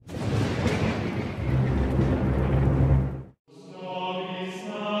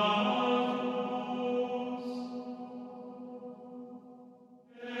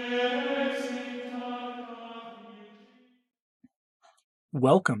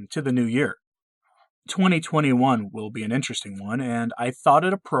Welcome to the new year. 2021 will be an interesting one, and I thought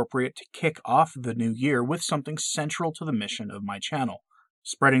it appropriate to kick off the new year with something central to the mission of my channel,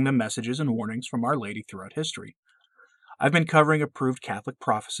 spreading the messages and warnings from Our Lady throughout history. I've been covering approved Catholic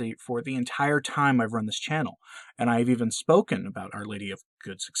prophecy for the entire time I've run this channel, and I've even spoken about Our Lady of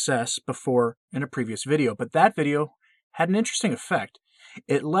Good Success before in a previous video, but that video had an interesting effect.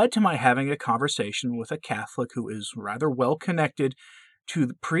 It led to my having a conversation with a Catholic who is rather well connected to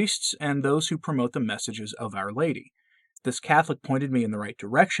the priests and those who promote the messages of Our Lady. This Catholic pointed me in the right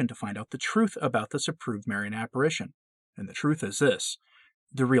direction to find out the truth about this approved Marian apparition. And the truth is this: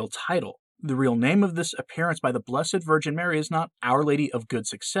 the real title, the real name of this appearance by the Blessed Virgin Mary is not Our Lady of Good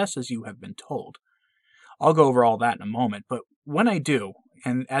Success as you have been told. I'll go over all that in a moment, but when I do,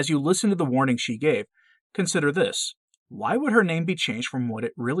 and as you listen to the warning she gave, consider this: why would her name be changed from what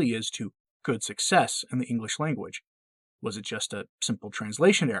it really is to Good Success in the English language? Was it just a simple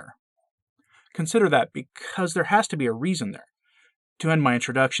translation error? Consider that because there has to be a reason there. To end my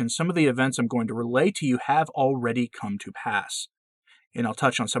introduction, some of the events I'm going to relay to you have already come to pass, and I'll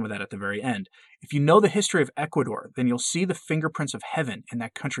touch on some of that at the very end. If you know the history of Ecuador, then you'll see the fingerprints of heaven in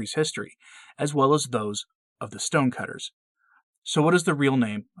that country's history, as well as those of the stonecutters. So what is the real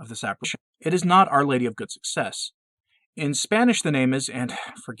name of this apparition? It is not Our Lady of Good Success. In Spanish, the name is, and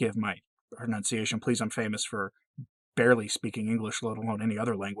forgive my pronunciation, please, I'm famous for barely speaking English, let alone any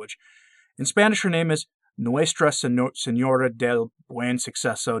other language. In Spanish, her name is Nuestra Senora del Buen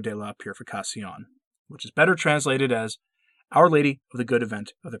Suceso de la Purificación, which is better translated as Our Lady of the Good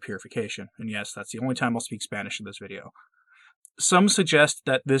Event of the Purification. And yes, that's the only time I'll speak Spanish in this video. Some suggest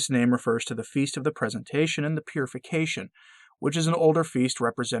that this name refers to the Feast of the Presentation and the Purification, which is an older feast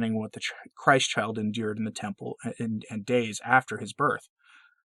representing what the Christ child endured in the temple and days after his birth.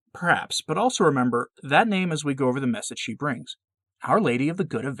 Perhaps, but also remember that name as we go over the message she brings: Our Lady of the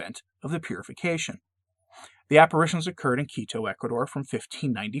Good Event of the Purification. The apparitions occurred in Quito, Ecuador from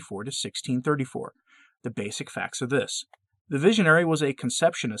 1594 to 1634. The basic facts are this: the visionary was a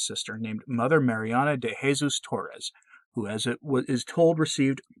Conceptionist sister named Mother Mariana de Jesus Torres, who, as it is told,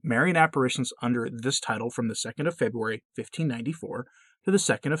 received Marian apparitions under this title from the 2nd of February 1594 to the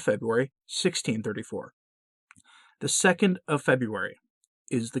 2nd of February 1634. The 2nd of February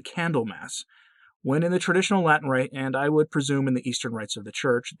is the Candlemas, when in the traditional Latin rite, and I would presume in the Eastern rites of the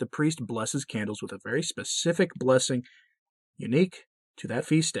Church, the priest blesses candles with a very specific blessing unique to that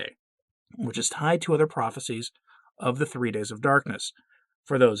feast day, which is tied to other prophecies of the 3 days of darkness.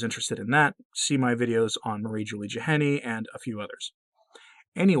 For those interested in that, see my videos on Marie Julie Jahenny and a few others.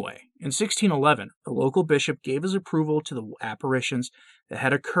 Anyway, in 1611, the local bishop gave his approval to the apparitions that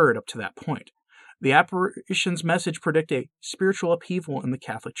had occurred up to that point. The apparition's message predicted a spiritual upheaval in the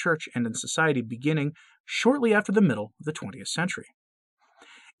Catholic Church and in society beginning shortly after the middle of the 20th century.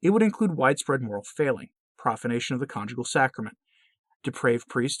 It would include widespread moral failing, profanation of the conjugal sacrament, depraved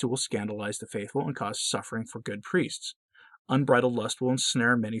priests who will scandalize the faithful and cause suffering for good priests. Unbridled lust will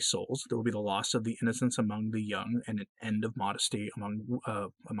ensnare many souls. There will be the loss of the innocence among the young and an end of modesty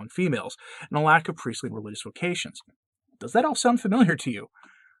among females, and a lack of priestly and religious vocations. Does that all sound familiar to you?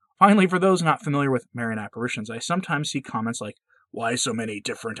 Finally, for those not familiar with Marian apparitions, I sometimes see comments like, "Why so many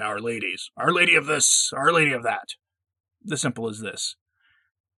different Our Ladies? Our Lady of this, Our Lady of that." The simple is this: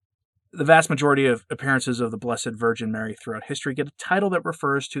 the vast majority of appearances of the Blessed Virgin Mary throughout history get a title that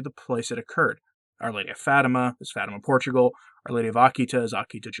refers to the place it occurred. Our Lady of Fatima is Fatima, Portugal. Our Lady of Akita is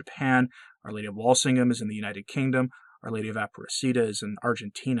Akita, Japan. Our Lady of Walsingham is in the United Kingdom. Our Lady of Aparecida is in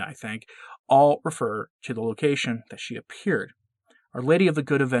Argentina, I think. All refer to the location that she appeared. Our Lady of the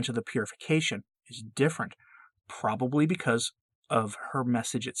Good Event of the Purification is different, probably because of her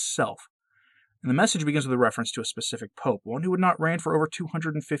message itself. And the message begins with a reference to a specific pope, one who would not reign for over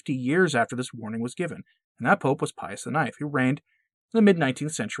 250 years after this warning was given. And that pope was Pius IX, who reigned in the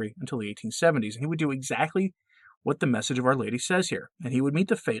mid-19th century until the 1870s. And he would do exactly what the message of Our Lady says here, and he would meet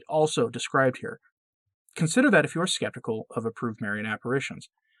the fate also described here. Consider that if you are skeptical of approved Marian apparitions.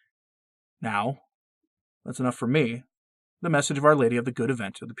 Now, that's enough for me. The message of Our Lady of the Good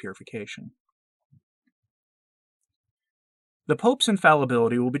Event of the Purification. The Pope's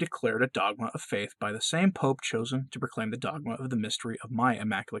infallibility will be declared a dogma of faith by the same Pope chosen to proclaim the dogma of the mystery of my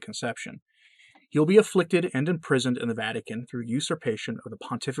Immaculate Conception. He will be afflicted and imprisoned in the Vatican through usurpation of the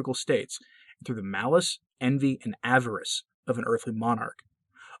pontifical states, and through the malice, envy, and avarice of an earthly monarch.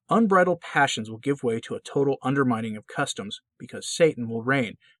 Unbridled passions will give way to a total undermining of customs, because Satan will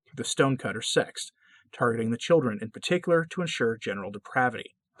reign through the stonecutter sext, targeting the children in particular to ensure general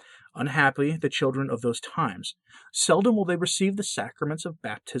depravity. Unhappily, the children of those times, seldom will they receive the sacraments of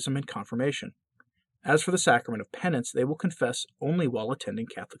baptism and confirmation. As for the sacrament of penance, they will confess only while attending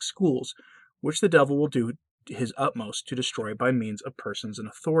Catholic schools, which the devil will do his utmost to destroy by means of persons in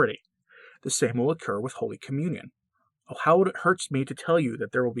authority. The same will occur with Holy Communion. Oh, how it hurts me to tell you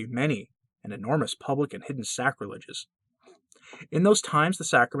that there will be many and enormous public and hidden sacrileges. In those times, the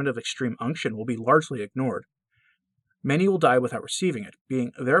sacrament of extreme unction will be largely ignored. Many will die without receiving it,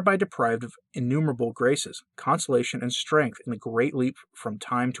 being thereby deprived of innumerable graces, consolation, and strength in the great leap from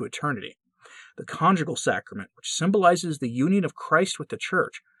time to eternity. The conjugal sacrament, which symbolizes the union of Christ with the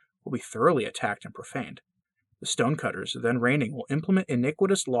Church, will be thoroughly attacked and profaned. The stonecutters, then reigning, will implement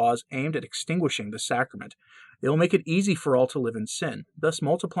iniquitous laws aimed at extinguishing the sacrament. They will make it easy for all to live in sin, thus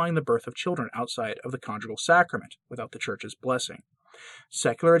multiplying the birth of children outside of the conjugal sacrament, without the Church's blessing.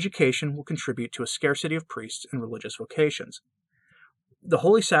 Secular education will contribute to a scarcity of priests and religious vocations. The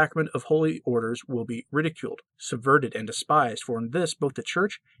holy sacrament of holy orders will be ridiculed, subverted, and despised, for in this both the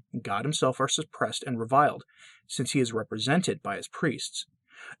Church and God himself are suppressed and reviled, since he is represented by his priests.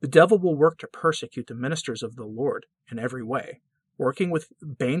 The devil will work to persecute the ministers of the Lord in every way, working with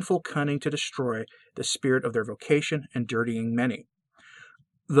baneful cunning to destroy the spirit of their vocation and dirtying many.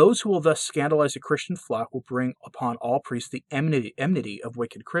 Those who will thus scandalize the Christian flock will bring upon all priests the enmity of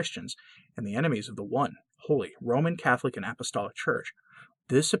wicked Christians and the enemies of the one, holy, Roman Catholic and Apostolic Church.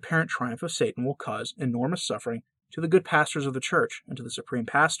 This apparent triumph of Satan will cause enormous suffering to the good pastors of the Church and to the supreme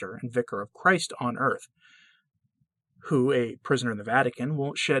pastor and vicar of Christ on earth, who, a prisoner in the Vatican,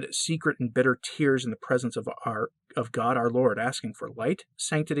 will shed secret and bitter tears in the presence of God our Lord, asking for light,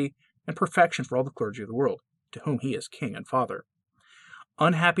 sanctity, and perfection for all the clergy of the world, to whom he is King and Father.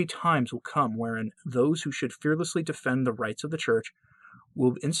 Unhappy times will come wherein those who should fearlessly defend the rights of the Church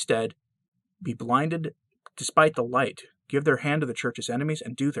will instead be blinded despite the light, give their hand to the Church's enemies,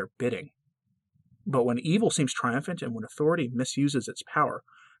 and do their bidding. But when evil seems triumphant and when authority misuses its power,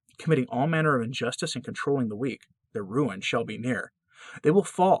 committing all manner of injustice and controlling the weak, their ruin shall be near. They will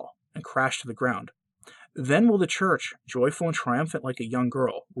fall and crash to the ground. Then will the Church, joyful and triumphant like a young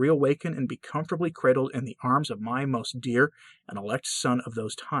girl, reawaken and be comfortably cradled in the arms of my most dear and elect Son of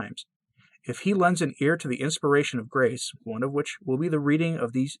those times. If he lends an ear to the inspiration of grace, one of which will be the reading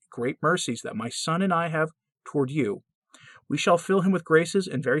of these great mercies that my Son and I have toward you, we shall fill him with graces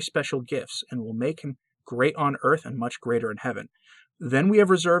and very special gifts, and will make him great on earth and much greater in heaven. Then we have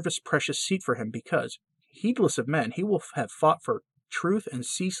reserved a precious seat for him, because, heedless of men, he will have fought for truth and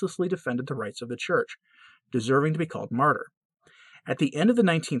ceaselessly defended the rights of the Church, deserving to be called martyr. At the end of the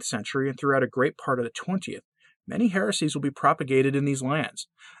 19th century and throughout a great part of the 20th, many heresies will be propagated in these lands.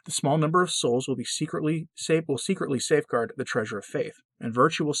 The small number of souls will secretly safeguard the treasure of faith, and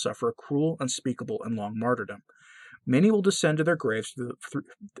virtue will suffer a cruel, unspeakable, and long martyrdom. Many will descend to their graves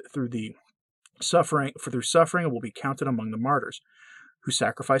through suffering and will be counted among the martyrs, who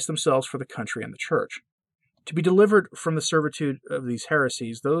sacrifice themselves for the country and the Church. To be delivered from the servitude of these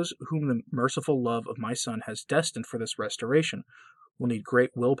heresies, those whom the merciful love of my Son has destined for this restoration will need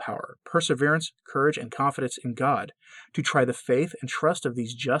great willpower, perseverance, courage, and confidence in God. To try the faith and trust of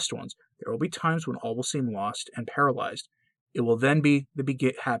these just ones, there will be times when all will seem lost and paralyzed. It will then be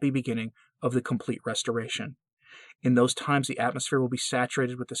the happy beginning of the complete restoration. In those times, the atmosphere will be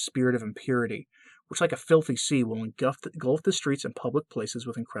saturated with the spirit of impurity, which like a filthy sea will engulf the streets and public places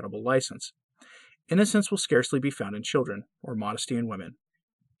with incredible license. Innocence will scarcely be found in children, or modesty in women.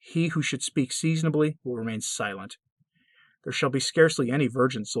 He who should speak seasonably will remain silent. There shall be scarcely any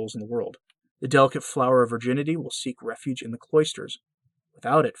virgin souls in the world. The delicate flower of virginity will seek refuge in the cloisters.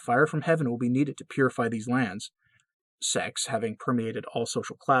 Without it, fire from heaven will be needed to purify these lands. Sects, having permeated all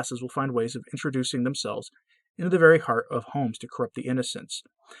social classes, will find ways of introducing themselves into the very heart of homes to corrupt the innocents.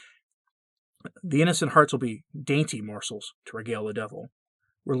 The innocent hearts will be dainty morsels to regale the devil.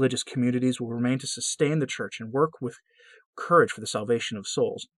 Religious communities will remain to sustain the Church and work with courage for the salvation of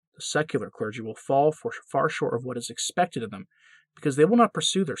souls. The secular clergy will fall far short of what is expected of them, because they will not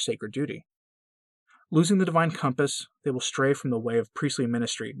pursue their sacred duty. Losing the divine compass, they will stray from the way of priestly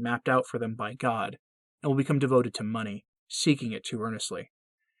ministry mapped out for them by God, and will become devoted to money, seeking it too earnestly.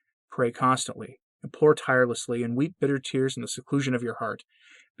 Pray constantly, implore tirelessly, and weep bitter tears in the seclusion of your heart,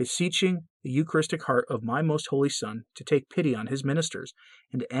 beseeching the Eucharistic heart of my most holy Son to take pity on his ministers,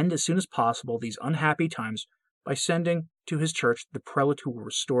 and to end as soon as possible these unhappy times by sending to his Church the prelate who will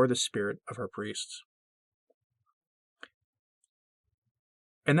restore the spirit of her priests.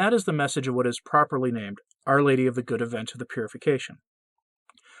 And that is the message of what is properly named Our Lady of the Good Event of the Purification.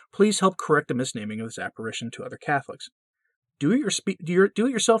 Please help correct the misnaming of this apparition to other Catholics. Do it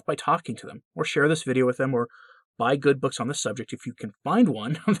yourself by talking to them, or share this video with them, or buy good books on the subject if you can find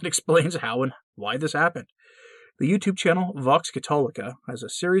one that explains how and why this happened. The YouTube channel Vox Catholica has a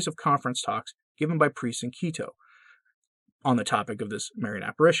series of conference talks given by priests in Quito on the topic of this Marian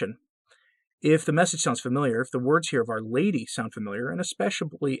apparition. If the message sounds familiar, if the words here of Our Lady sound familiar and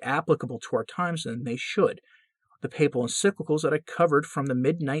especially applicable to our times, then they should. The papal encyclicals that I covered from the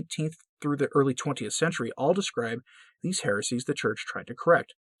mid-19th through the early 20th century all describe these heresies the Church tried to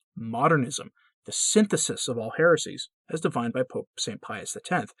correct. Modernism, the synthesis of all heresies, as defined by Pope St. Pius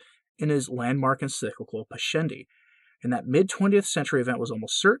X in his landmark encyclical Pascendi. And that mid-20th century event was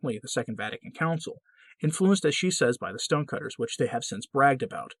almost certainly the Second Vatican Council, influenced, as she says, by the Stonecutters, which they have since bragged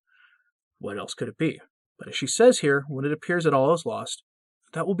about. What else could it be? But as she says here, when it appears that all is lost,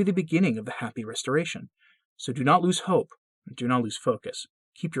 that will be the beginning of the happy restoration. So do not lose hope, and do not lose focus.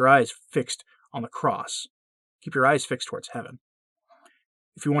 Keep your eyes fixed on the cross. Keep your eyes fixed towards heaven.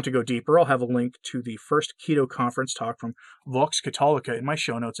 If you want to go deeper, I'll have a link to the first Quito conference talk from Vox Catholica in my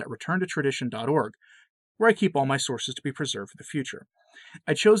show notes at returntotradition.org, where I keep all my sources to be preserved for the future.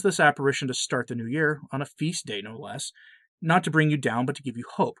 I chose this apparition to start the new year, on a feast day no less, not to bring you down, but to give you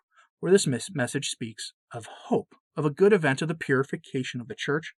hope, where this message speaks of hope, of a good event of the purification of the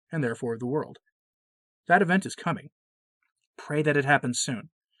Church, and therefore of the world. That event is coming. Pray that it happens soon.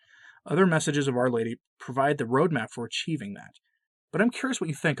 Other messages of Our Lady provide the roadmap for achieving that. But I'm curious what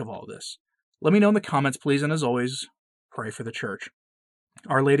you think of all this. Let me know in the comments, please, and as always, pray for the Church.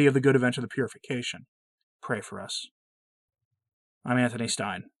 Our Lady of the Good Event of the Purification, pray for us. I'm Anthony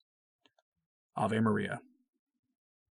Stein. Ave Maria.